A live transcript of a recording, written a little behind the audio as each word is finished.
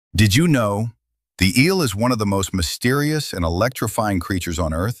Did you know the eel is one of the most mysterious and electrifying creatures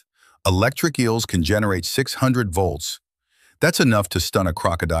on Earth? Electric eels can generate 600 volts. That's enough to stun a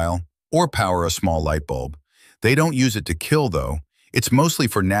crocodile or power a small light bulb. They don't use it to kill, though. It's mostly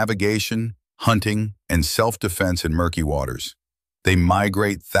for navigation, hunting, and self-defense in murky waters. They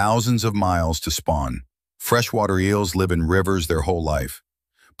migrate thousands of miles to spawn. Freshwater eels live in rivers their whole life,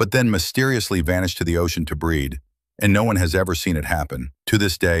 but then mysteriously vanish to the ocean to breed, and no one has ever seen it happen. To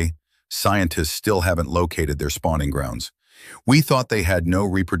this day, scientists still haven't located their spawning grounds. We thought they had no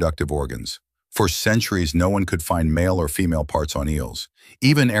reproductive organs. For centuries, no one could find male or female parts on eels.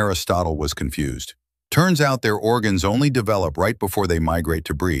 Even Aristotle was confused. Turns out their organs only develop right before they migrate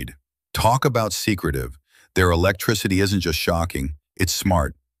to breed. Talk about secretive. Their electricity isn't just shocking, it's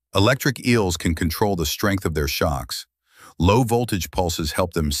smart. Electric eels can control the strength of their shocks. Low voltage pulses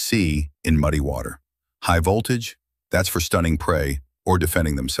help them see in muddy water. High voltage, that's for stunning prey or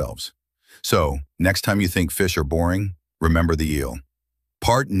defending themselves. So, next time you think fish are boring, remember the eel.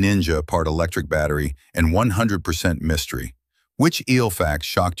 Part ninja, part electric battery, and 100% mystery. Which eel fact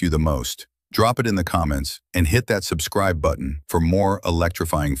shocked you the most? Drop it in the comments and hit that subscribe button for more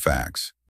electrifying facts.